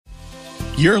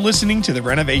You're listening to the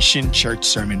Renovation Church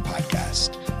Sermon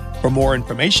Podcast. For more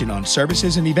information on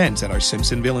services and events at our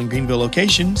Simpsonville and Greenville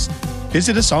locations,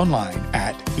 visit us online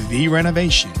at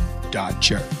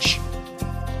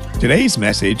therenovation.church. Today's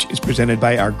message is presented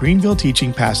by our Greenville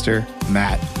teaching pastor,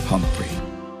 Matt Humphrey.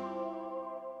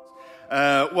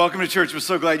 Welcome to church. We're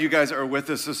so glad you guys are with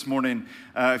us this morning.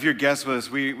 If you're a guest with us,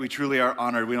 we truly are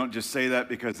honored. We don't just say that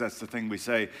because that's the thing we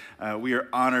say. We are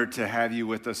honored to have you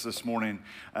with us this morning.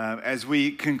 As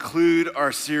we conclude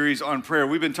our series on prayer,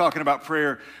 we've been talking about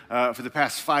prayer for the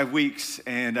past 5 weeks,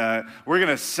 and we're going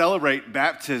to celebrate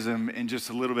baptism in just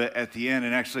a little bit at the end.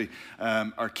 And actually,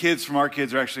 our kids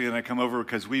are actually going to come over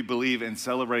because we believe in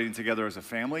celebrating together as a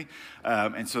family.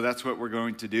 And so that's what we're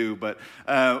going to do. But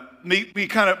we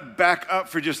kind of back up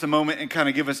for just a moment and kind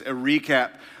of give us a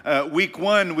recap. Week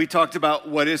 1, we talked about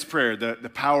what is prayer,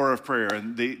 the power of prayer,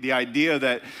 and the idea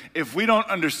that if we don't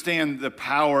understand the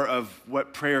power of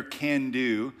what prayer can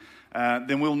do,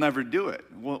 then we'll never do it.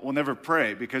 We'll never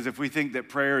pray, because if we think that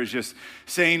prayer is just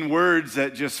saying words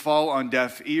that just fall on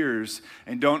deaf ears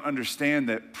and don't understand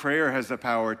that prayer has the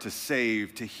power to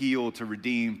save, to heal, to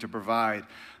redeem, to provide,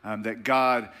 that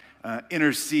God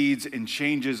intercedes and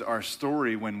changes our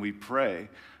story when we pray,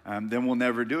 then we'll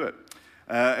never do it.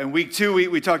 In week 2,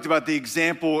 we talked about the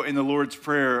example in the Lord's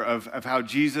Prayer of how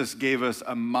Jesus gave us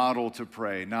a model to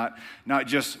pray, not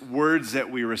just words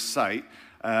that we recite,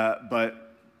 but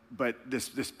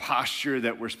this posture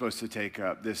that we're supposed to take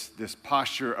up, this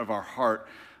posture of our heart,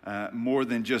 more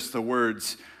than just the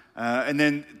words. And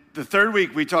then the 3rd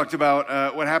week, we talked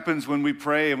about what happens when we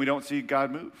pray and we don't see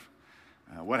God move.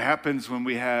 What happens when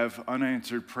we have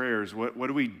unanswered prayers? What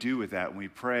do we do with that when we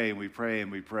pray and we pray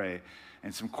and we pray?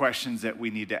 And some questions that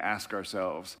we need to ask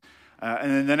ourselves.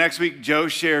 And then the next week, Joe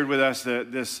shared with us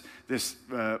this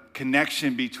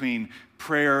connection between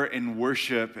prayer and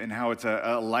worship and how it's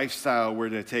a lifestyle we're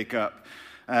to take up.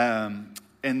 And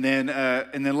then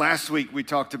last week, we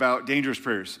talked about dangerous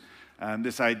prayers.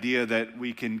 This idea that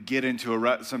we can get into a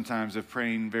rut sometimes of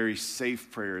praying very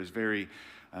safe prayers, very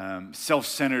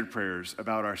self-centered prayers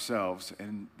about ourselves.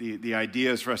 And the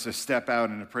idea is for us to step out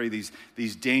and to pray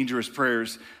these dangerous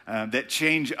prayers that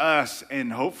change us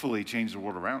and hopefully change the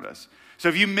world around us. So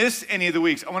if you missed any of the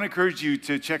weeks, I want to encourage you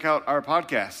to check out our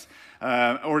podcast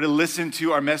or to listen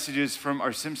to our messages from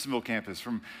our Simpsonville campus,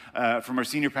 from our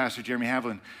senior pastor, Jeremy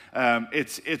Havlin.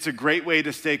 It's a great way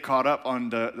to stay caught up on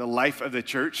the life of the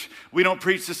church. We don't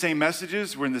preach the same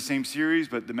messages. We're in the same series,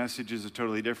 but the messages are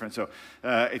totally different. So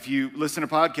if you listen to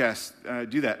podcasts,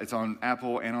 do that. It's on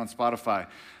Apple and on Spotify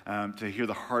to hear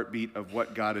the heartbeat of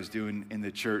what God is doing in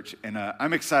the church. And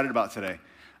I'm excited about today.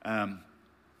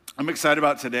 I'm excited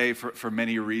about today for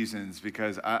many reasons,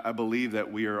 because I believe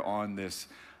that we are on this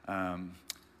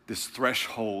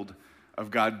threshold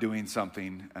of God doing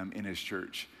something in His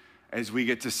church. As we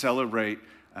get to celebrate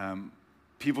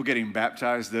people getting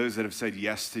baptized, those that have said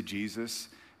yes to Jesus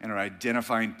and are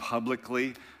identifying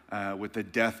publicly with the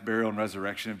death, burial, and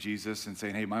resurrection of Jesus and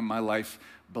saying, hey, my life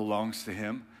belongs to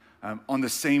Him. On the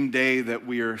same day that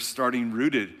we are starting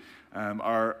Rooted,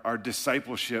 our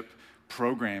discipleship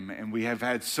program, and we have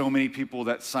had so many people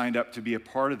that signed up to be a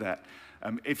part of that.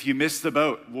 If you missed the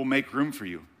boat, we'll make room for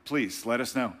you. Please let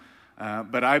us know.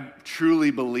 But I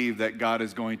truly believe that God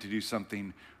is going to do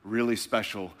something really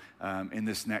special in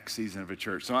this next season of a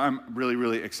church. So I'm really,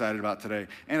 really excited about today.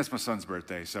 And it's my son's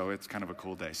birthday, so it's kind of a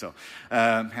cool day. So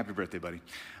happy birthday, buddy.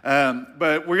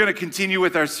 But we're going to continue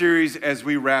with our series as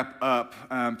we wrap up.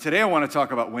 Today I want to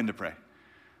talk about when to pray.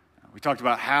 We talked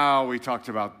about how, we talked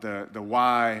about the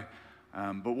why,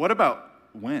 but what about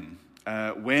when?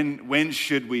 When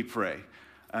should we pray?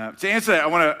 To answer that, I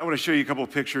want to show you a couple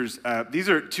of pictures. These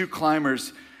are 2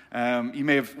 climbers. You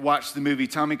may have watched the movie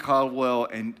Tommy Caldwell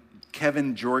and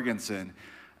Kevin Jorgensen.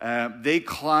 They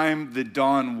climbed the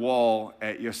Dawn Wall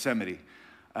at Yosemite.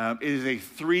 It is a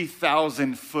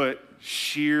 3,000-foot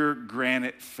sheer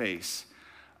granite face,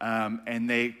 and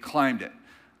they climbed it.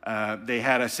 They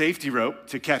had a safety rope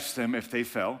to catch them if they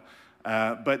fell,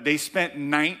 but they spent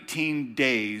 19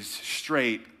 days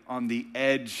straight on the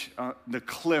edge, the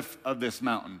cliff of this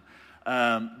mountain.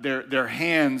 Their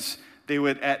hands,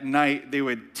 at night, they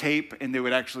would tape and they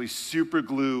would actually super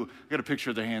glue, I got a picture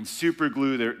of their hands, super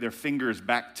glue their fingers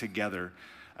back together,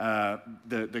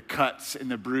 the cuts and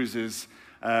the bruises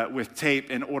with tape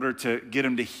in order to get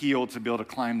them to heal to be able to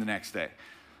climb the next day.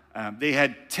 They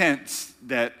had tents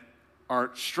that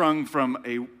are strung from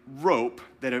a rope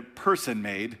that a person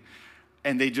made,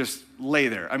 and they just lay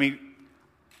there. I mean,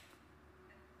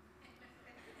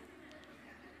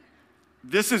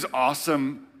 this is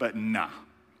awesome, but nah.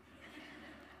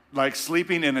 Like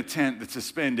sleeping in a tent that's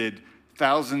suspended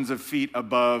thousands of feet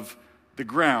above the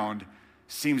ground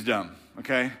seems dumb,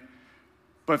 okay?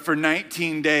 But for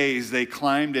 19 days, they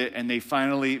climbed it, and they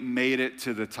finally made it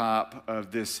to the top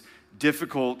of this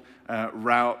difficult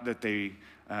route that they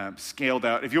scaled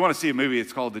out. If you want to see a movie,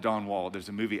 it's called The Dawn Wall. There's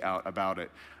a movie out about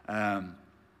it.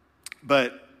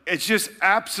 But it's just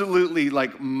absolutely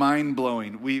like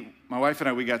mind-blowing. My wife and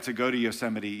I, we got to go to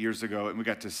Yosemite years ago, and we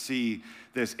got to see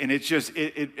this, and it's just,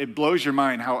 it blows your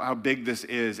mind how big this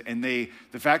is. And the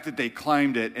fact that they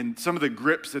climbed it, and some of the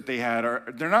grips that they had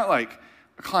they're not like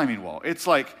a climbing wall. It's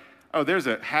like, oh, there's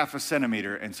a half a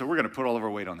centimeter, and so we're going to put all of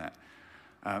our weight on that.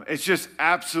 It's just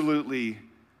absolutely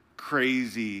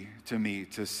crazy to me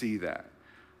to see that.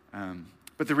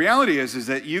 But the reality is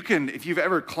that you can, if you've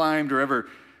ever climbed or ever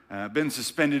been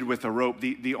suspended with a rope,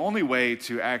 the only way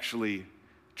to actually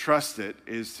trust it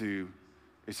is to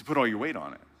put all your weight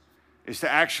on it. Is to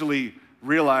actually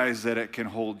realize that it can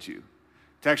hold you.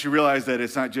 To actually realize that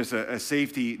it's not just a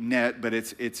safety net, but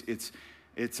it's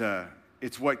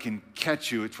what can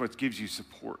catch you. It's what gives you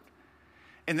support.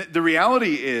 And the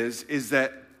reality is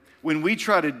that when we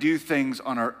try to do things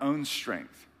on our own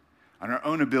strength, on our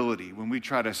own ability, when we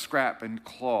try to scrap and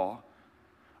claw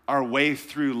our way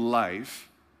through life,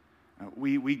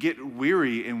 we get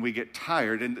weary and we get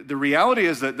tired. And the reality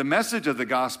is that the message of the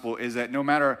gospel is that no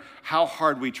matter how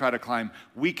hard we try to climb,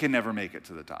 we can never make it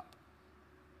to the top.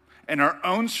 In our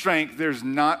own strength, there's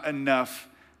not enough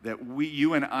that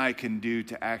you and I can do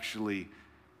to actually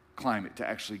climb it, to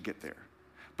actually get there.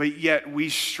 But yet we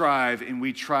strive and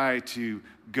we try to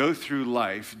go through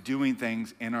life doing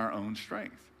things in our own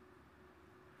strength.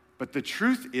 But the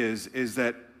truth is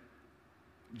that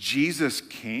Jesus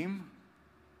came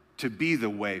to be the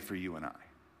way for you and I,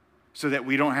 so that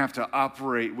we don't have to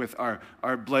operate with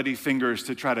our bloody fingers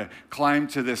to try to climb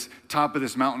to this top of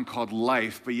this mountain called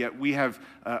life, but yet we have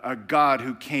a God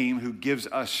who came, who gives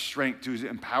us strength, who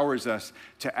empowers us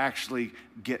to actually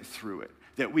get through it,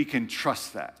 that we can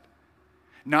trust that.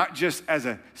 Not just as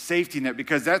a safety net,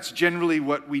 because that's generally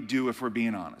what we do if we're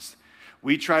being honest.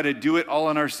 We try to do it all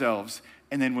on ourselves,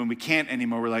 and then when we can't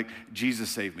anymore, we're like, Jesus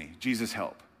save me, Jesus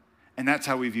help. And that's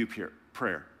how we view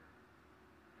prayer.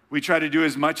 We try to do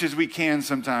as much as we can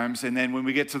sometimes, and then when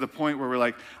we get to the point where we're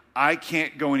like, I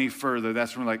can't go any further,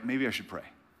 that's when we're like, maybe I should pray.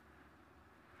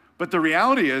 But the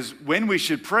reality is, when we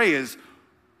should pray is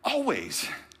always.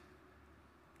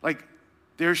 Like,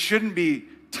 there shouldn't be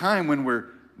time when we're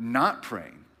not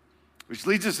praying. Which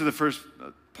leads us to the first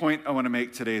point I want to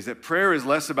make today, is that prayer is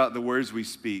less about the words we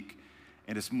speak,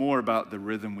 and it's more about the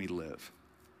rhythm we live.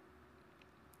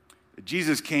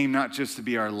 Jesus came not just to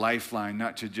be our lifeline,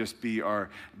 not to just be our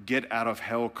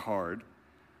get-out-of-hell card,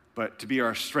 but to be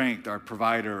our strength, our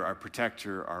provider, our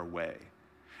protector, our way.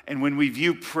 And when we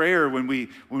view prayer, when we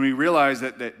realize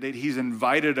that he's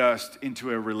invited us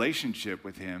into a relationship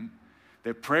with him,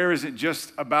 that prayer isn't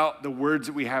just about the words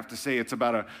that we have to say, it's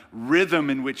about a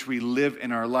rhythm in which we live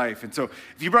in our life. And so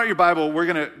if you brought your Bible, we're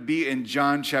going to be in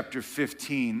John chapter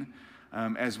 15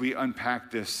 as we unpack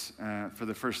this for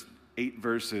the first 8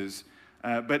 verses.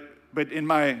 But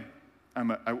in I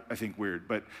think weird,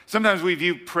 but sometimes we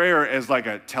view prayer as like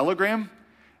a telegram,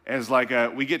 as like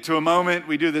we get to a moment,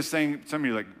 we do this thing. Some of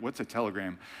you are like, what's a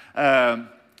telegram?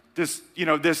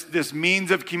 This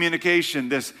means of communication,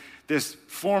 this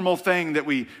formal thing that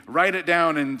we write it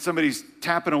down and somebody's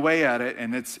tapping away at it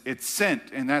and it's sent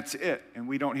and that's it, and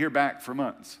we don't hear back for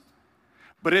months.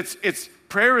 But it's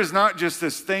prayer is not just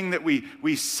this thing that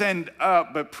we send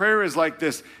up, but prayer is like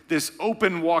this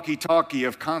open walkie-talkie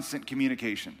of constant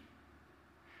communication.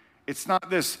 It's not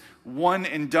this one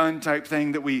and done type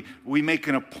thing that we make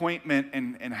an appointment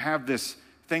and have this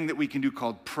thing that we can do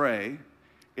called pray.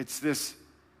 It's this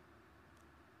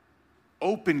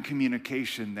open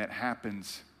communication that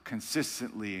happens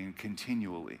consistently and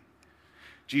continually.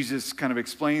 Jesus kind of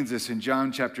explains this in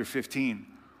John chapter 15.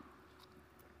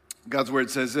 God's word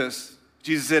says this.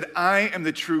 Jesus said, I am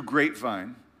the true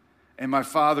grapevine, and my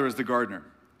Father is the gardener.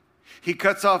 He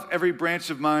cuts off every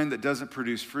branch of mine that doesn't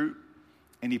produce fruit,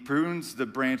 and he prunes the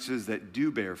branches that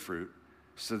do bear fruit,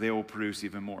 so they will produce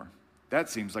even more. That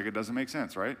seems like it doesn't make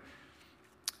sense, right?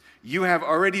 You have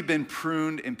already been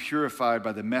pruned and purified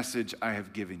by the message I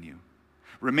have given you.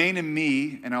 Remain in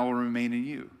me, and I will remain in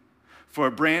you. For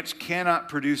a branch cannot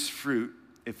produce fruit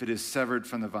if it is severed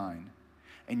from the vine,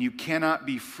 and you cannot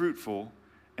be fruitful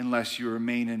unless you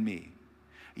remain in me.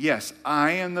 Yes,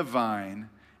 I am the vine,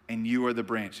 and you are the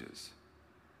branches.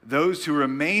 Those who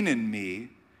remain in me,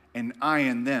 and I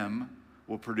in them,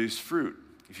 will produce fruit.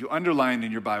 If you underline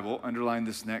in your Bible, underline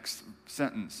this next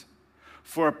sentence.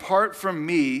 For apart from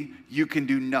me, you can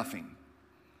do nothing.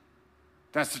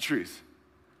 That's the truth.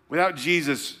 Without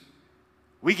Jesus,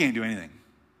 we can't do anything.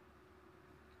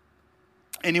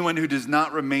 Anyone who does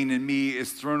not remain in me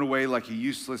is thrown away like a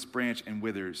useless branch and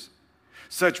withers.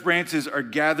 Such branches are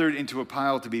gathered into a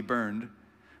pile to be burned.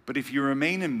 But if you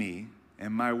remain in me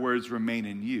and my words remain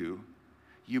in you,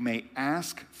 you may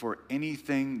ask for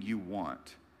anything you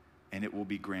want, and it will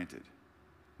be granted.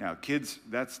 Now, kids,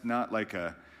 that's not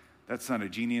a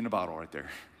genie in a bottle right there.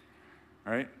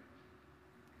 All right?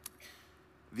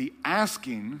 The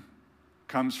asking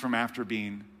comes from after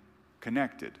being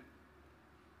connected.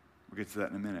 We'll get to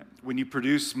that in a minute. When you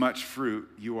produce much fruit,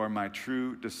 you are my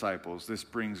true disciples. This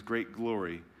brings great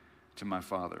glory to my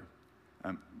Father.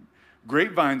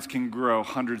 Grapevines can grow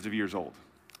hundreds of years old.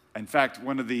 In fact,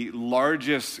 one of the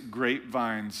largest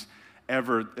grapevines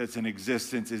ever that's in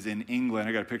existence is in England.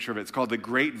 I got a picture of it. It's called the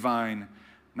Great Vine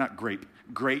at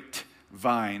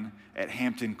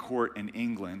Hampton Court in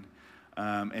England.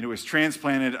 And it was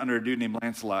transplanted under a dude named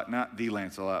Lancelot, not the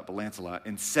Lancelot, but Lancelot,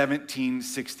 in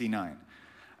 1769.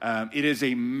 It is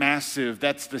a massive,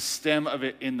 that's the stem of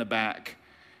it in the back.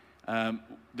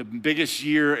 The biggest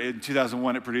year in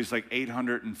 2001, it produced like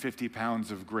 850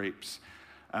 pounds of grapes.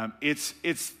 It's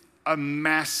a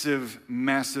massive,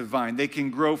 massive vine. They can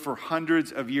grow for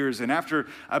hundreds of years. And after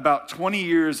about 20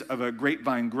 years of a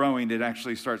grapevine growing, it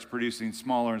actually starts producing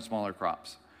smaller and smaller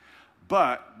crops.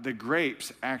 But the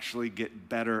grapes actually get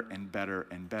better and better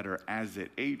and better as it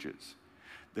ages.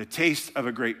 The taste of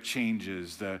a grape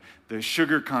changes, the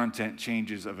sugar content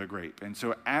changes of a grape. And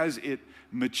so as it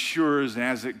matures and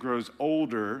as it grows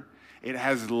older, it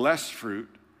has less fruit,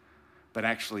 but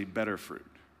actually better fruit.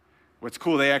 What's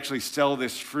cool, they actually sell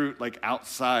this fruit like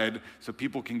outside so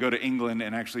people can go to England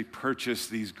and actually purchase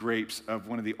these grapes of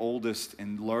one of the oldest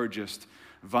and largest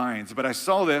vines. But I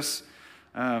saw this,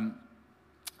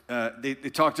 they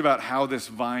talked about how this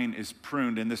vine is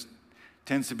pruned, and this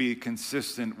tends to be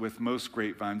consistent with most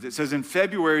grapevines. It says in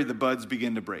February, the buds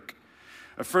begin to break.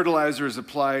 A fertilizer is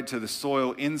applied to the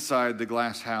soil inside the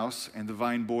glass house and the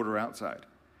vine border outside.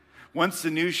 Once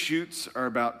the new shoots are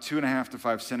about 2.5 to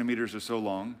 5 centimeters or so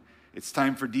long, it's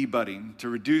time for debudding to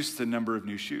reduce the number of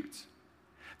new shoots.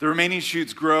 The remaining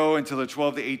shoots grow until they're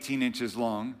 12 to 18 inches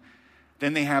long.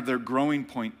 Then they have their growing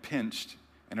point pinched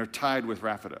and are tied with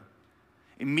raffia.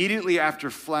 Immediately after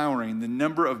flowering, the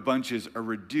number of bunches are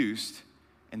reduced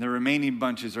and the remaining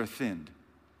bunches are thinned.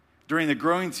 During the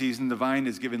growing season, the vine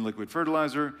is given liquid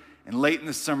fertilizer, and late in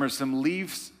the summer, some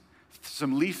leaf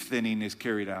thinning is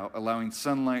carried out, allowing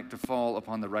sunlight to fall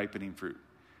upon the ripening fruit.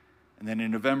 And then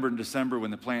in November and December, when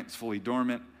the plant is fully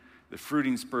dormant, the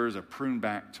fruiting spurs are pruned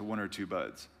back to 1 or 2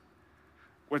 buds.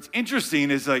 What's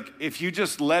interesting is like if you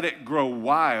just let it grow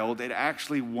wild, it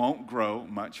actually won't grow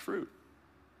much fruit.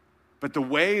 But the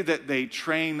way that they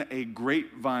train a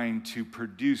grapevine to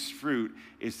produce fruit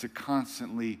is to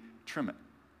constantly trim it.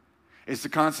 It's to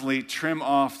constantly trim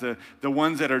off the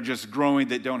ones that are just growing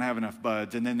that don't have enough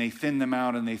buds, and then they thin them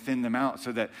out and they thin them out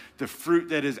so that the fruit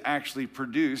that is actually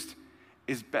produced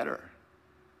is better.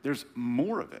 There's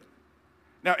more of it.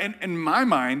 Now, in my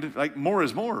mind, like more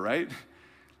is more, right?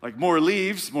 Like more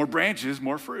leaves, more branches,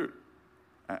 more fruit.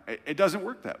 It doesn't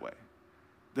work that way.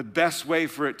 The best way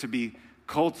for it to be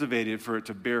cultivated, for it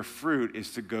to bear fruit,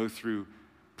 is to go through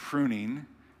pruning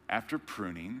after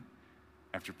pruning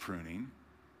after pruning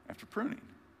after pruning.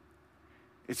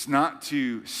 It's not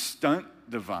to stunt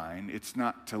the vine. It's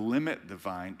not to limit the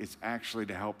vine. It's actually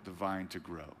to help the vine to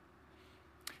grow.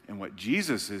 And what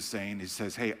Jesus is saying, he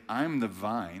says, hey, I'm the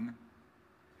vine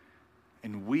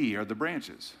and we are the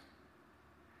branches.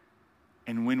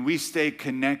 And when we stay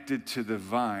connected to the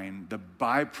vine, the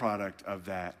byproduct of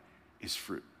that is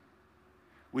fruit.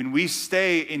 When we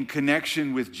stay in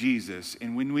connection with Jesus,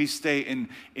 and when we stay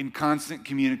in constant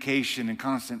communication and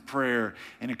constant prayer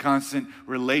and a constant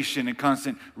relation and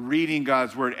constant reading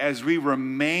God's word, as we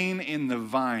remain in the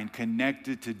vine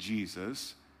connected to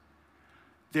Jesus,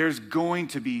 there's going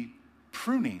to be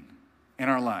pruning in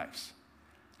our lives.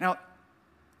 Now,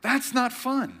 that's not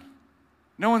fun.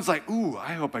 No one's like, ooh,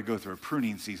 I hope I go through a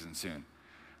pruning season soon,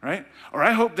 right? Or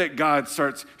I hope that God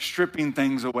starts stripping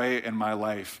things away in my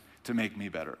life to make me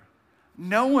better.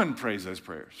 No one prays those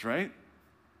prayers, right?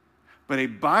 But a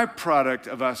byproduct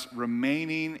of us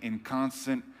remaining in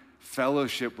constant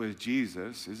fellowship with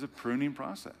Jesus is a pruning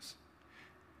process.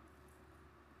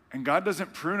 And God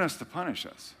doesn't prune us to punish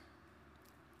us.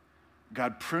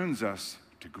 God prunes us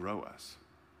to grow us.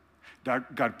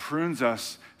 God prunes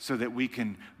us so that we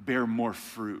can bear more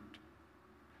fruit,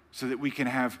 so that we can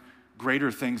have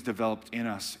greater things developed in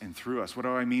us and through us. What do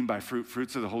I mean by fruit?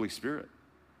 Fruits of the Holy Spirit.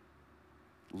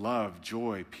 love,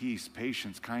 joy, peace,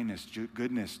 patience, kindness,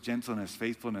 goodness, gentleness,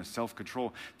 faithfulness,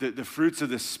 self-control, the fruits of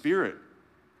the Spirit.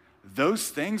 Those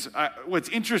things, what's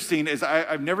interesting is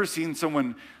I've never seen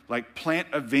someone like plant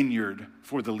a vineyard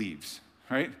for the leaves,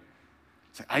 right?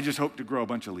 It's like, I just hope to grow a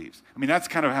bunch of leaves. I mean, that's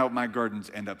kind of how my gardens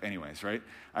end up anyways, right?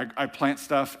 I plant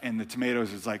stuff and the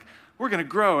tomatoes is like, we're going to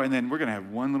grow and then we're going to have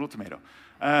one little tomato.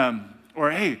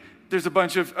 Or, hey, there's a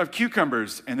bunch of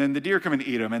cucumbers and then the deer come and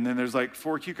eat them and then there's like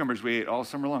 4 cucumbers we ate all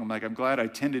summer long. I'm like, I'm glad I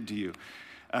tended to you.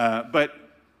 But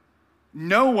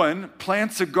no one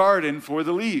plants a garden for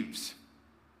the leaves.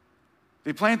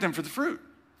 They plant them for the fruit.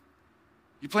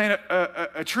 You plant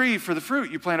a tree for the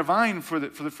fruit. You plant a vine for the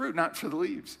fruit, not for the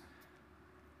leaves.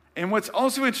 And what's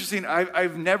also interesting,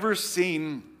 I've never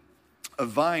seen a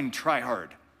vine try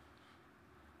hard.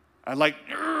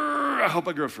 I hope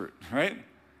I grow fruit, right?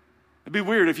 It'd be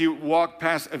weird if you walk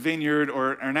past a vineyard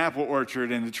or an apple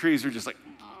orchard and the trees are just like,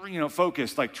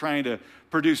 focused, like trying to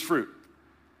produce fruit.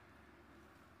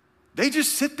 They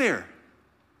just sit there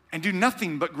and do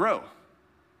nothing but grow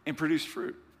and produce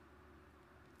fruit.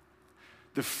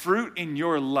 The fruit in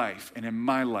your life and in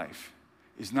my life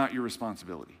is not your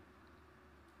responsibility.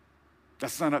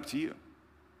 That's not up to you.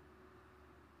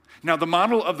 Now, the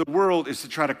model of the world is to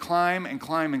try to climb and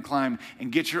climb and climb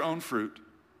and get your own fruit.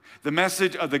 The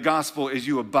message of the gospel is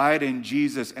you abide in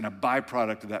Jesus, and a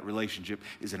byproduct of that relationship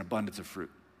is an abundance of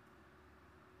fruit.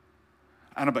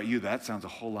 I don't know about you, that sounds a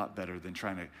whole lot better than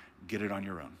trying to get it on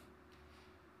your own.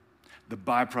 The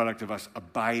byproduct of us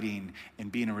abiding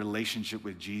and being in a relationship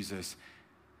with Jesus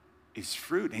is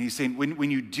fruit. And he's saying when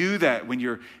you do that, when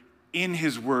you're in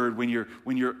his word, when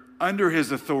you're under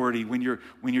his authority, when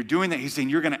you're doing that, he's saying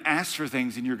you're going to ask for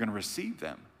things and you're going to receive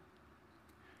them.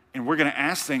 And we're going to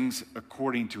ask things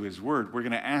according to his word. We're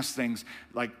going to ask things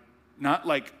not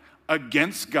like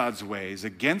against God's ways,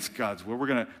 against God's will. We're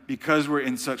going to, because we're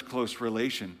in such close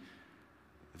relation,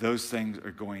 those things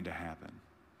are going to happen.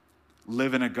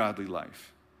 Living a godly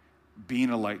life, being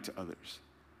a light to others,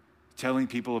 telling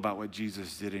people about what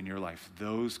Jesus did in your life,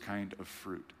 those kind of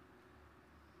fruit.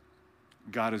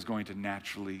 God is going to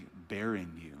naturally bear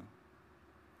in you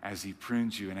as he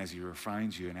prunes you and as he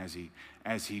refines you and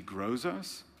as he grows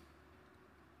us.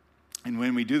 And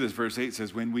when we do this, verse 8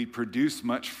 says, when we produce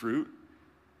much fruit,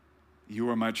 you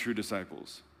are my true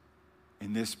disciples,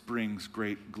 and this brings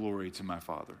great glory to my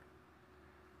Father.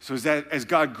 So as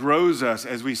God grows us,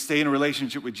 as we stay in a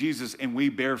relationship with Jesus and we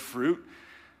bear fruit,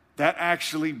 that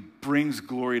actually brings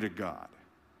glory to God.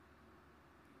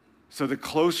 So the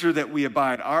closer that we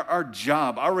abide, our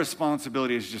job, our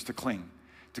responsibility is just to cling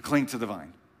to the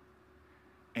vine.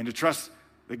 And to trust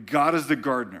that God is the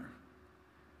gardener,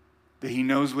 that he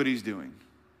knows what he's doing.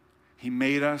 He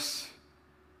made us,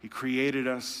 he created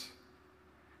us,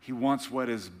 he wants what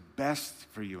is best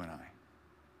for you and I.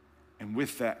 And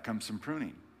with that comes some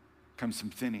pruning, comes some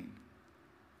thinning,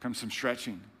 comes some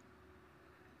stretching.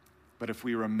 But if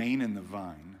we remain in the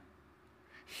vine,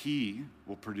 he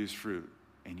will produce fruit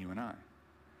in you and I.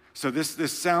 So this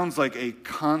sounds like a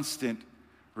constant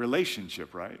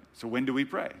relationship, right? So when do we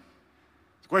pray?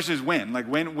 The question is when. Like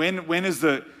when is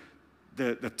the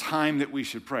time that we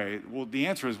should pray? Well, the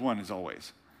answer is one is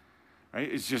always.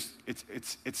 Right?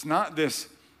 It's not this.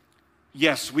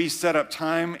 Yes, we set up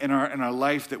time in our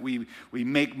life that we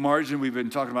make margin. We've been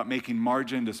talking about making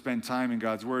margin to spend time in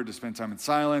God's word, to spend time in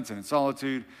silence and in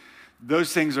solitude.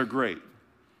 Those things are great.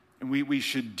 And we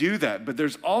should do that. But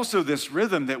there's also this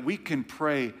rhythm that we can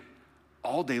pray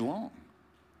all day long.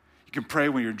 You can pray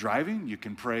when you're driving. You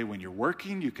can pray when you're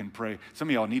working. You can pray. Some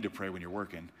of y'all need to pray when you're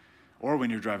working or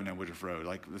when you're driving down Woodruff Road.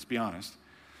 Like, let's be honest.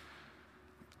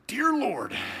 Dear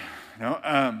Lord.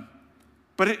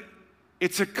 But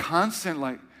it's a constant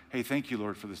like, hey, thank you,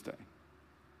 Lord, for this day.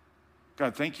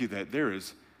 God, thank you that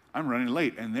I'm running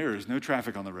late and there is no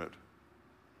traffic on the road.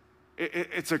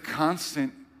 It's a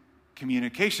constant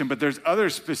communication, but there's other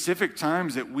specific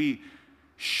times that we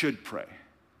should pray.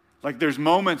 Like there's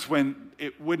moments when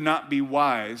it would not be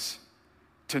wise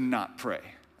to not pray.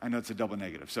 I know it's a double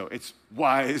negative, so it's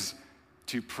wise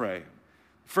to pray.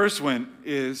 First one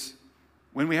is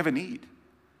when we have a need.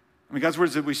 I mean, God's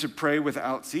word said we should pray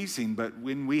without ceasing, but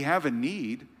when we have a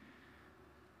need,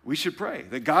 we should pray.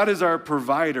 That God is our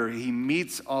provider. He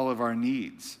meets all of our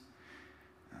needs.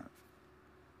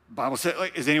 Bible said,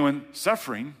 is anyone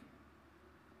suffering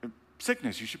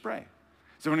sickness? You should pray.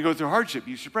 Is anyone go through hardship?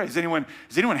 You should pray. Is anyone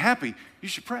happy? You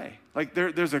should pray. Like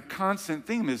there's a constant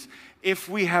theme is if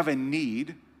we have a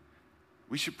need,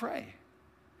 we should pray.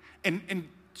 And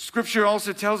Scripture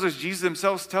also tells us, Jesus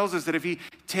himself tells us that if he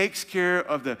takes care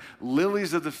of the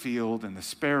lilies of the field and the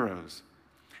sparrows,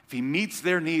 if if he meets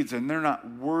their needs and they're not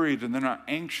worried and they're not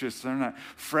anxious, they're not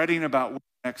fretting about the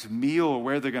next meal or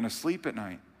where they're going to sleep at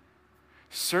night,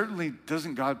 certainly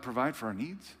doesn't God provide for our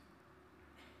needs?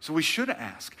 So we should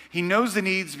ask. He knows the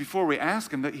needs before we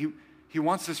ask him, that he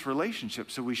wants this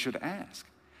relationship, so we should ask.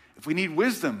 If we need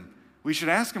wisdom, we should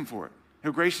ask him for it.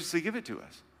 He'll graciously give it to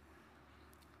us.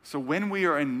 So when we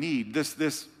are in need,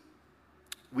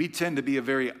 we tend to be a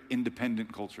very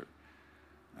independent culture.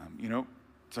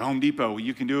 It's a Home Depot.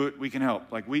 You can do it. We can help.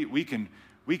 Like we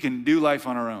can do life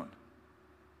on our own.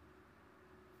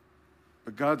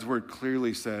 But God's word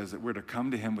clearly says that we're to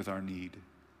come to him with our need,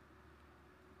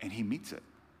 and he meets it.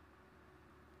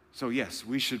 So yes,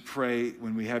 we should pray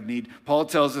when we have need. Paul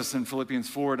tells us in Philippians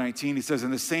 4:19, he says,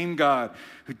 "And the same God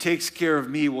who takes care of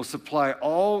me will supply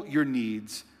all your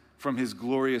needs from his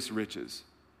glorious riches,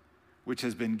 which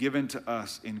has been given to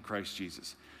us in Christ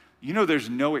Jesus." You know, there's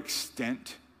no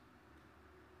extent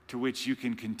to which you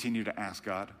can continue to ask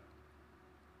God.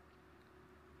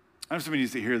 I know somebody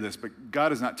needs to hear this, but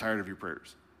God is not tired of your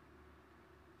prayers.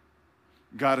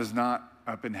 God is not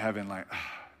up in heaven like,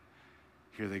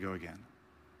 here they go again.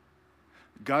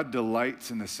 God delights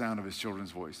in the sound of his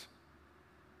children's voice.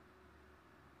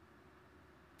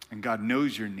 And God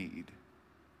knows your need.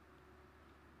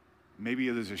 Maybe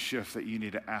there's a shift that you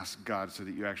need to ask God so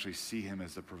that you actually see him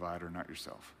as the provider, not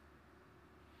yourself.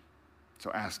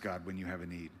 So ask God when you have a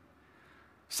need.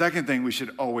 Second thing we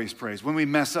should always pray is when we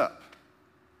mess up.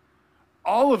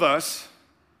 All of us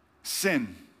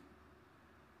sin.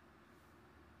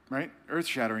 Right?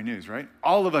 Earth-shattering news, right?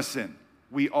 All of us sin.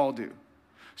 We all do.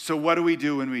 So what do we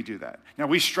do when we do that? Now,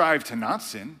 we strive to not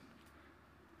sin,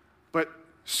 but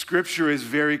Scripture is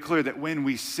very clear that when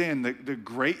we sin, the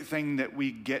great thing that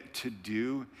we get to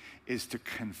do is to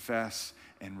confess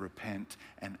and repent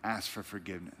and ask for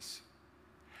forgiveness.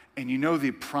 And you know,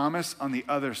 the promise on the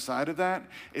other side of that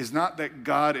is not that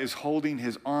God is holding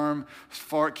his arm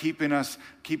far, keeping us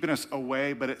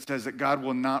away, but it says that God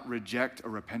will not reject a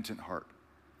repentant heart.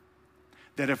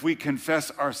 That if we confess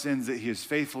our sins, that he is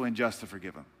faithful and just to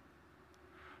forgive them.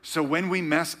 So when we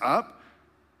mess up,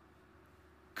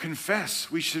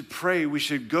 confess. We should pray. We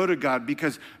should go to God,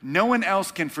 because no one else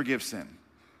can forgive sin.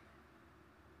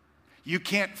 You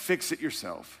can't fix it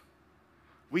yourself.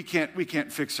 We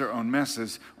can't fix our own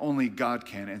messes. Only God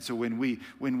can. And so when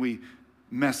we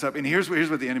mess up, and here's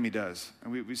what the enemy does.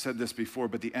 And we said this before,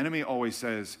 but the enemy always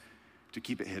says to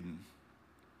keep it hidden.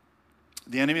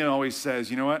 The enemy always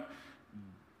says, you know what?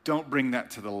 Don't bring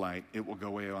that to the light. It will go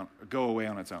away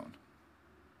on its own.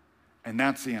 And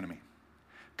that's the enemy.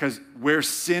 Because where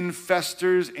sin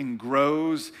festers and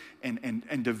grows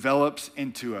and develops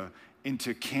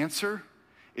into cancer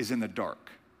is in the dark.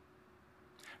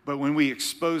 But when we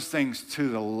expose things to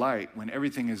the light, when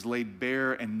everything is laid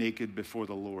bare and naked before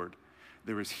the Lord,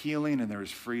 there is healing and there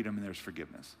is freedom and there's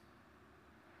forgiveness.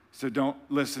 So don't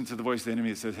listen to the voice of the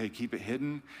enemy that says, hey, keep it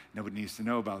hidden. Nobody needs to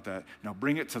know about that. No,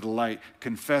 bring it to the light,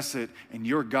 confess it, and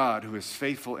your God, who is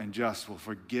faithful and just, will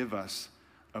forgive us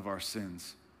of our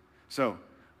sins. So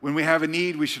when we have a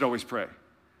need, we should always pray.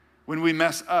 When we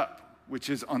mess up, which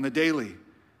is on the daily,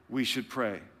 we should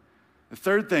pray. The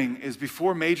third thing is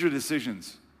before major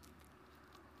decisions.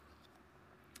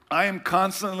 I am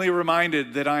constantly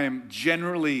reminded that I am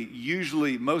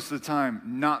usually, most of the time,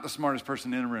 not the smartest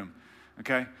person in a room,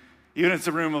 okay? Even if it's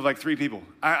a room of like 3 people.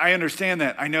 I understand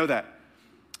that. I know that.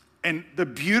 And the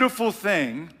beautiful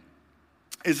thing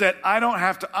is that I don't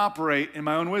have to operate in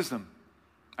my own wisdom.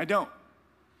 I don't.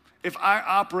 If I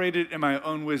operated in my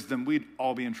own wisdom, we'd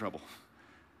all be in trouble.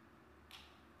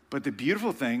 But the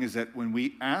beautiful thing is that when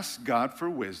we ask God for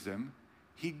wisdom,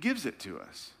 he gives it to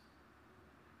us.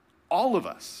 All of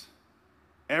us,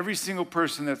 every single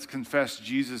person that's confessed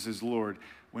Jesus is Lord,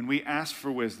 when we ask for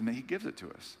wisdom, he gives it to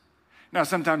us. Now,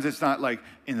 sometimes it's not like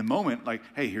in the moment, like,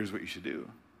 hey, here's what you should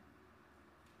do.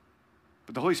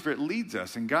 But the Holy Spirit leads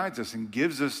us and guides us and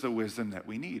gives us the wisdom that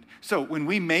we need. So when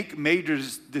we make major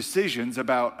decisions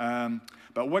about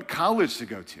what college to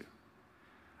go to,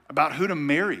 about who to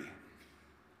marry,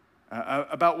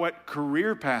 about what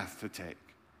career path to take,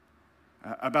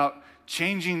 about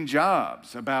changing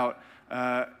jobs, about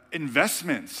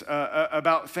investments,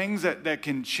 about things that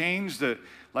can change the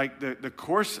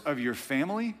course of your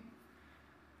family,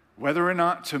 whether or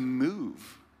not to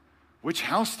move, which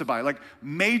house to buy, like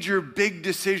major big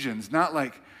decisions, not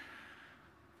like,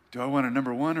 do I want a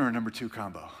number 1 or a number 2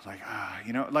 combo?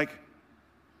 Like,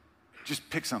 just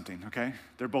pick something, okay?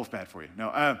 They're both bad for you.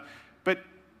 No, but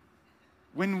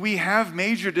when we have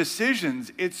major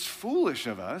decisions, it's foolish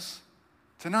of us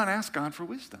to not ask God for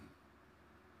wisdom.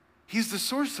 He's the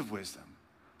source of wisdom.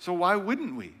 So why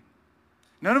wouldn't we?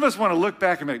 None of us want to look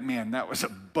back and be like, man, that was a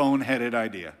boneheaded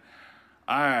idea.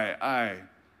 I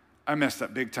messed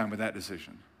up big time with that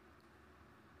decision.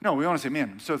 No, we want to say, man,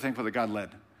 I'm so thankful that God led.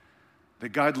 That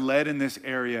God led in this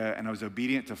area and I was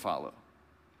obedient to follow.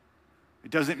 It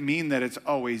doesn't mean that it's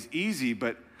always easy,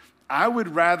 but I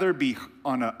would rather be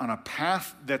on a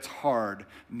path that's hard,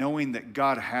 knowing that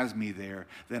God has me there,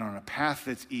 than on a path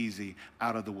that's easy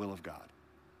out of the will of God.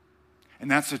 And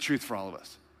that's the truth for all of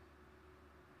us.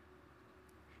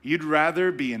 You'd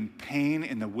rather be in pain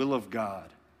in the will of God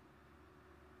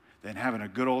than having a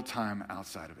good old time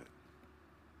outside of it.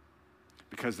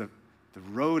 Because the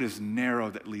road is narrow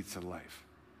that leads to life,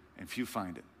 and few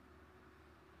find it.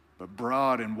 But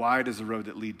broad and wide is the road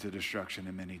that lead to destruction,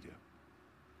 and many do.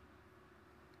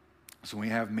 So when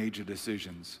we have major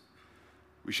decisions,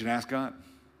 we should ask God.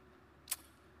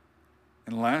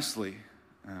 And lastly,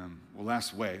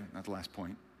 last way, not the last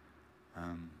point,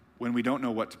 when we don't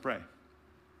know what to pray.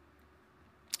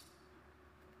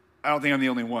 I don't think I'm the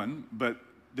only one, but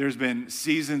there's been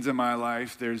seasons in my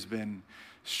life, there's been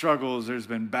struggles, there's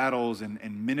been battles in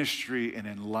ministry and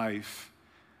in life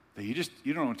that you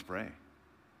don't know what to pray.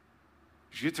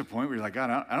 You get to a point where you're like,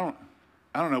 God, I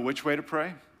don't know which way to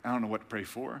pray. I don't know what to pray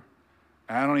for.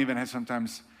 I don't even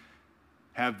sometimes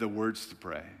have the words to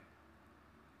pray.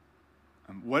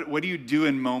 What do you do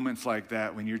in moments like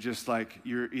that when you're just like,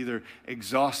 you're either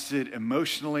exhausted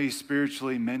emotionally,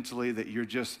 spiritually, mentally, that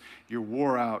you're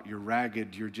wore out, you're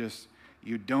ragged,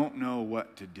 you don't know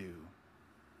what to do.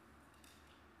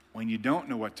 When you don't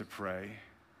know what to pray,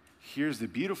 here's the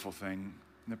beautiful thing,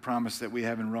 the promise that we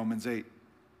have in Romans 8.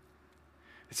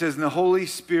 It says, and the Holy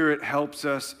Spirit helps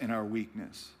us in our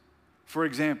weakness. For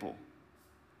example,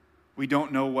 we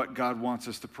don't know what God wants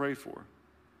us to pray for,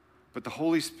 but the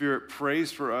Holy Spirit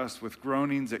prays for us with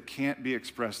groanings that can't be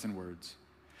expressed in words.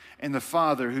 And the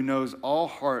Father, who knows all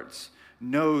hearts,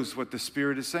 knows what the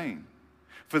Spirit is saying.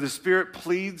 For the Spirit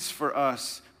pleads for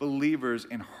us believers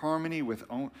in harmony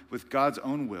with God's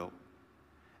own will.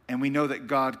 And we know that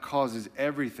God causes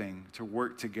everything to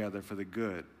work together for the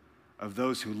good of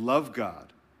those who love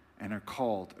God and are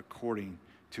called according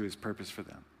to his purpose for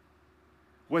them.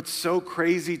 What's so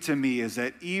crazy to me is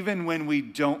that even when we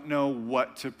don't know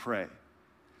what to pray,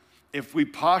 if we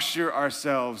posture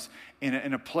ourselves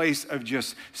in a place of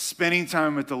just spending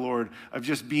time with the Lord, of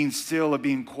just being still, of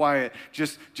being quiet,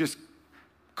 just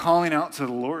calling out to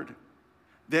the Lord,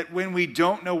 that when we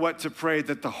don't know what to pray,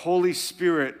 that the Holy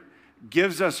Spirit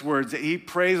gives us words, that he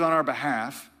prays on our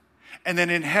behalf. And then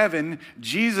in heaven,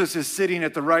 Jesus is sitting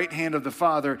at the right hand of the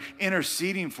Father,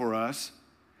 interceding for us.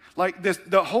 Like this,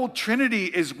 the whole Trinity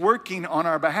is working on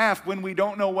our behalf when we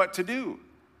don't know what to do.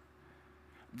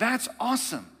 That's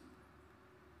awesome.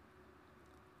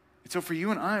 And so for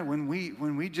you and I, when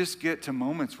we just get to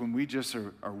moments when we just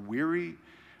are weary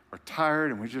or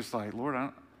tired, and we're just like, Lord, I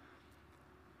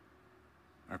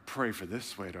pray for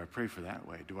this way, do I pray for that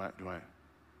way? Do I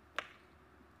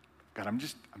God, I'm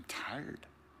tired.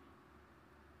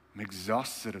 I'm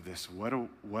exhausted of this. What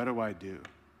do I do?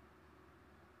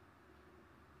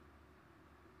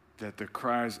 That the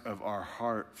cries of our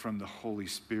heart from the Holy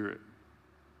Spirit,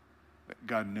 that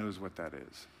God knows what that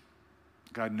is.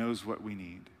 God knows what we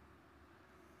need.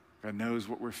 God knows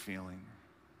what we're feeling.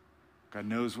 God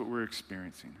knows what we're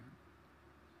experiencing.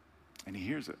 And he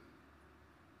hears it.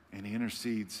 And he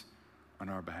intercedes on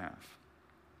our behalf.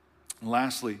 And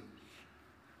lastly,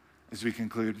 as we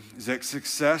conclude, is that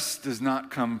success does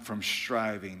not come from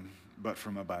striving, but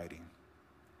from abiding.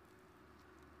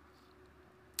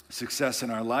 Success in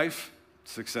our life,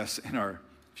 success in our,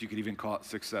 if you could even call it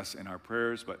success in our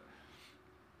prayers, but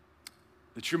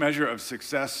the true measure of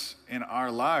success in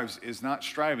our lives is not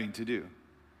striving to do,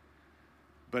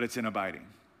 but it's in abiding.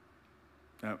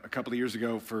 Now, a couple of years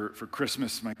ago for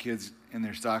Christmas, my kids in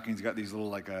their stockings got these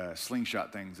little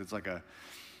slingshot things. It's like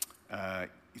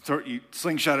you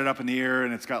slingshot it up in the air,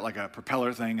 and it's got like a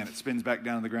propeller thing, and it spins back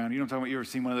down to the ground. You know what I'm talking about? You ever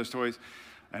seen one of those toys?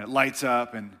 And it lights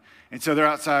up, and so they're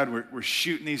outside. We're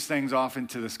shooting these things off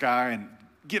into the sky and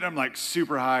getting them like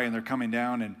super high, and they're coming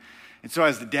down. And so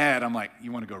as the dad, I'm like,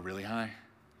 you want to go really high?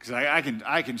 Because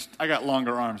I got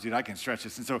longer arms, dude. I can stretch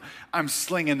this. And so I'm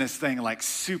slinging this thing like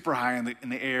super high in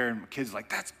the air, and my kids are like,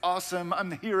 that's awesome. I'm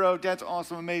the hero. That's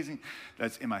awesome, amazing.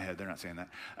 That's in my head. They're not saying that.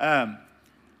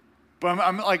 But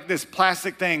I'm like this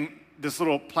plastic thing, this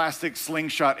little plastic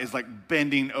slingshot is like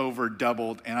bending over,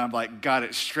 doubled, and I'm like, got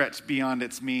it stretched beyond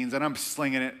its means, and I'm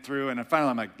slinging it through, and finally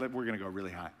I'm like, we're going to go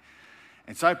really high.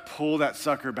 And so I pull that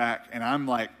sucker back, and I'm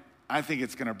like, I think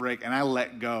it's going to break, and I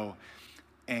let go,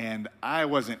 and I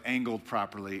wasn't angled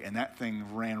properly, and that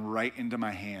thing ran right into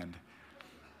my hand.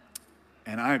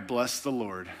 And I blessed the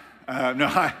Lord.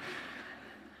 No,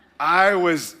 I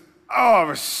was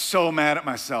so mad at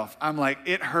myself. I'm like,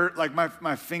 it hurt, like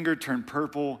my finger turned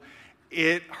purple.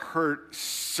 It hurt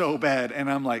so bad.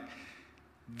 And I'm like,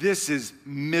 this is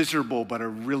miserable, but a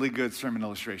really good sermon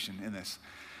illustration in this.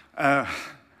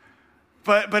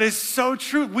 But it's so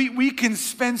true. We can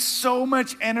spend so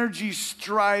much energy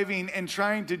striving and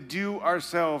trying to do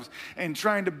ourselves and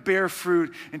trying to bear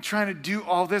fruit and trying to do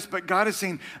all this. But God is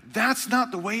saying, that's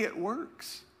not the way it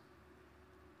works.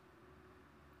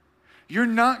 You're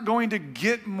not going to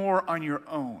get more on your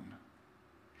own.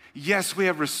 Yes, we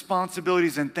have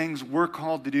responsibilities and things we're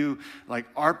called to do, like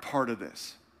our part of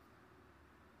this.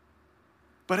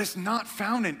 But it's not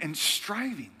found in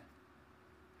striving.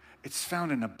 It's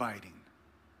found in abiding.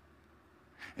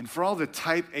 And for all the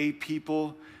type A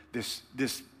people, this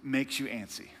makes you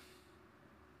antsy.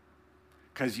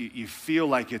 Because you feel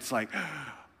like it's like,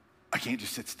 I can't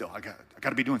just sit still. I got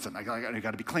to be doing something. I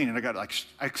got to be clean. And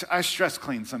I stress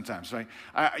clean sometimes, right?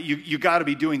 You got to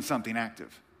be doing something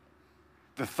active.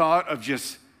 The thought of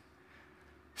just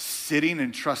sitting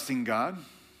and trusting God,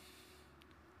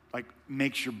 like,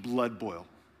 makes your blood boil.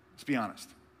 Let's be honest.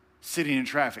 Sitting in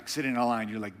traffic, sitting in a line,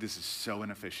 you're like, this is so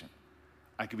inefficient.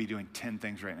 I could be doing 10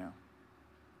 things right now.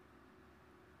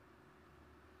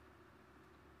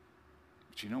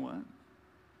 But you know what?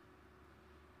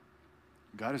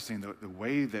 God is saying the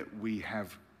way that we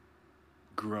have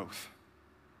growth,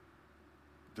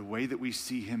 the way that we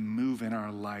see him move in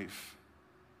our life,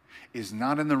 is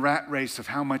not in the rat race of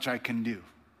how much I can do,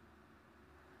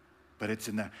 but it's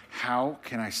in the how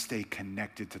can I stay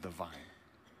connected to the vine?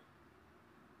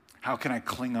 How can I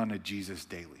cling on to Jesus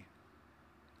daily?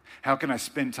 How can I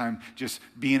spend time just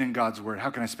being in God's word? How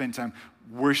can I spend time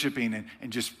worshiping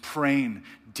and just praying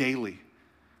daily?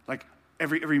 Like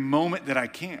every moment that I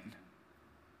can.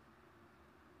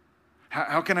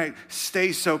 How can I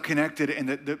stay so connected? And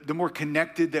the more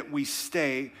connected that we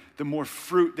stay, the more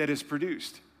fruit that is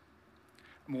produced.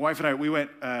 My wife and I, we went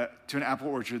to an apple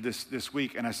orchard this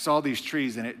week, and I saw these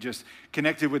trees, and it just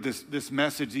connected with this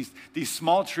message. These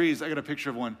small trees, I got a picture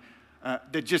of one,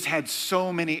 that just had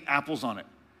so many apples on it.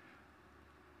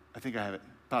 I think I have it,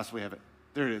 possibly have it.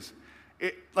 There it is.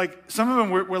 Like some of them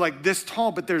were like this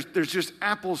tall, but there's just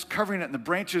apples covering it, and the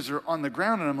branches are on the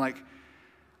ground, and I'm like,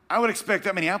 I would expect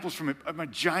that many apples from a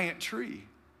giant tree.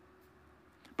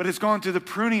 But it's gone through the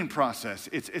pruning process.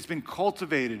 It's been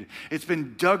cultivated. It's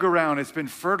been dug around. It's been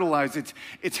fertilized.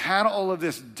 It's had all of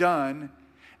this done,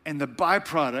 and the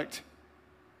byproduct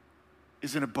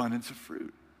is an abundance of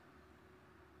fruit.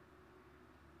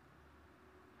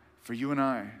 For you and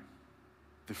I,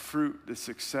 the fruit, the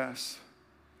success,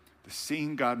 the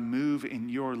seeing God move in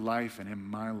your life and in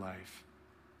my life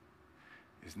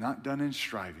is not done in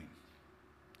striving,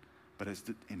 but it's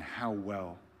in how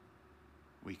well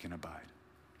we can abide.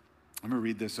 I'm going to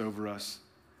read this over us.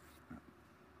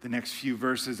 The next few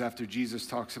verses after Jesus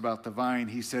talks about the vine,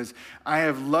 he says, I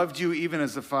have loved you even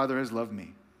as the Father has loved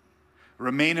me.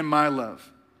 Remain in my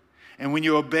love. And when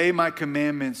you obey my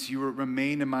commandments, you will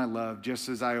remain in my love, just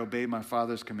as I obey my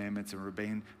Father's commandments and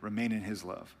remain in his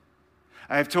love.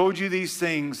 I have told you these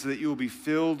things so that you will be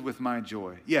filled with my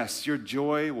joy. Yes, your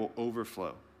joy will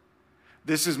overflow.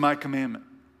 This is my commandment.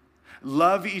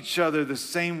 Love each other the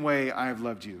same way I have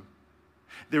loved you.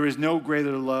 There is no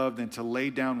greater love than to lay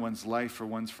down one's life for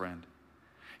one's friend.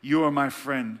 You are my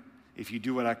friend if you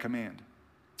do what I command.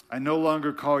 I no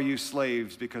longer call you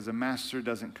slaves because a master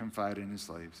doesn't confide in his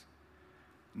slaves.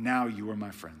 Now you are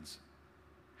my friends.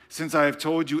 Since I have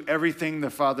told you everything the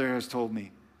Father has told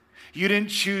me, you didn't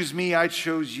choose me, I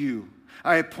chose you.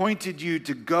 I appointed you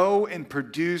to go and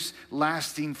produce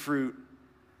lasting fruit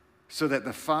so that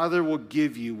the Father will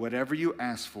give you whatever you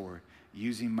ask for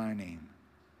using my name.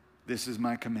 This is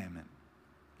my commandment.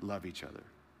 Love each other.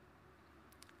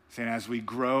 Saying as we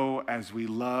grow, as we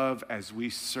love, as we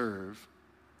serve,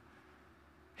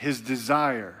 his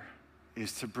desire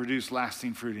is to produce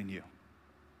lasting fruit in you.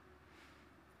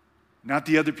 Not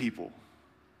the other people,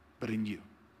 but in you.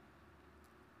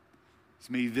 So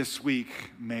maybe this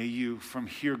week, may you, from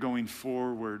here going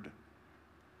forward,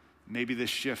 maybe the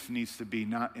shift needs to be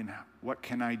not in what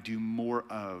can I do more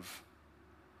of,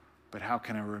 but how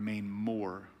can I remain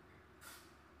more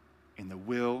in the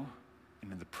will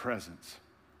and in the presence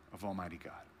of Almighty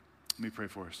God. Let me pray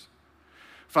for us.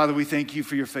 Father, we thank you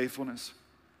for your faithfulness.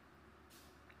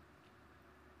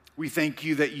 We thank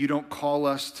you that you don't call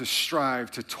us to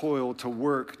strive, to toil, to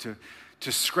work,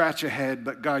 to scratch ahead,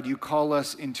 but God, you call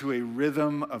us into a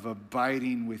rhythm of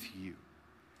abiding with you.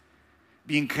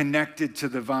 Being connected to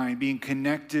the vine, being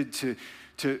connected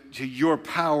to your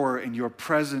power and your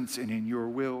presence and in your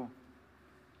will.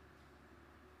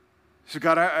 So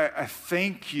God, I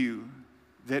thank you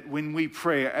that when we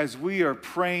pray, as we are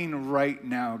praying right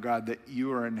now, God, that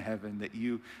you are in heaven, that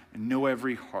you know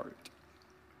every heart,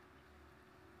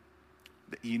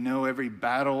 that you know every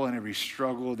battle and every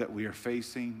struggle that we are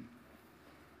facing.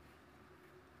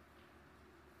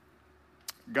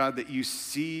 God, that you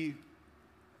see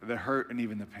the hurt and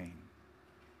even the pain.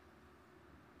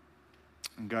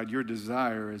 And God, your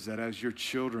desire is that as your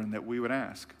children that we would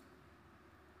ask,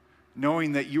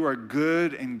 knowing that you are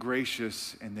good and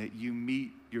gracious and that you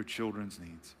meet your children's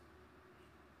needs.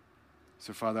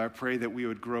 So Father, I pray that we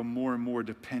would grow more and more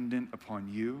dependent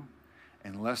upon you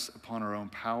and less upon our own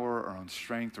power, our own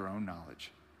strength, our own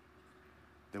knowledge.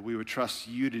 That we would trust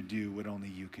you to do what only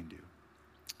you can do.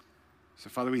 So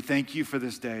Father, we thank you for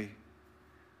this day.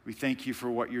 We thank you for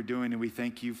what you're doing, and we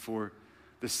thank you for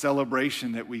the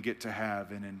celebration that we get to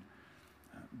have and in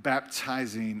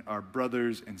baptizing our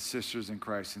brothers and sisters in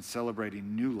Christ and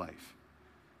celebrating new life.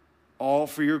 All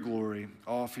for your glory,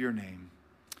 all for your name.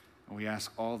 And we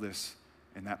ask all this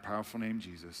in that powerful name,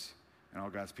 Jesus. And all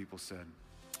God's people said,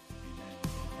 amen.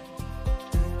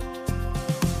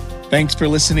 Thanks for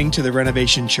listening to the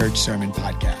Renovation Church Sermon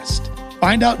Podcast.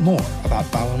 Find out more about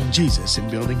following Jesus and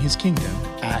building his kingdom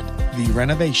at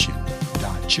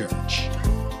therenovation.church.